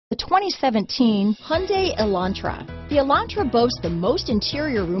2017 Hyundai Elantra. The Elantra boasts the most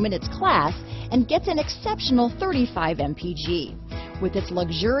interior room in its class and gets an exceptional 35 mpg. With its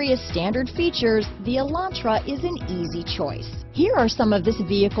luxurious standard features, the Elantra is an easy choice. Here are some of this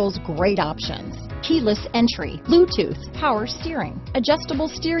vehicle's great options: keyless entry, Bluetooth, power steering, adjustable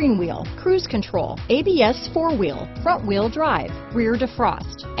steering wheel, cruise control, ABS 4-wheel, front wheel drive, rear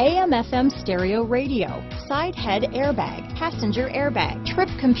defrost, AM/FM stereo radio, side head airbag, passenger airbag, trip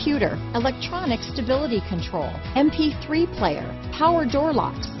computer, electronic stability control, MP3 player, power door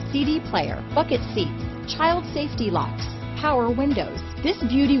locks, CD player, bucket seats, child safety locks, power windows. This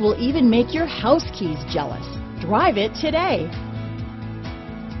beauty will even make your house keys jealous. Drive it today.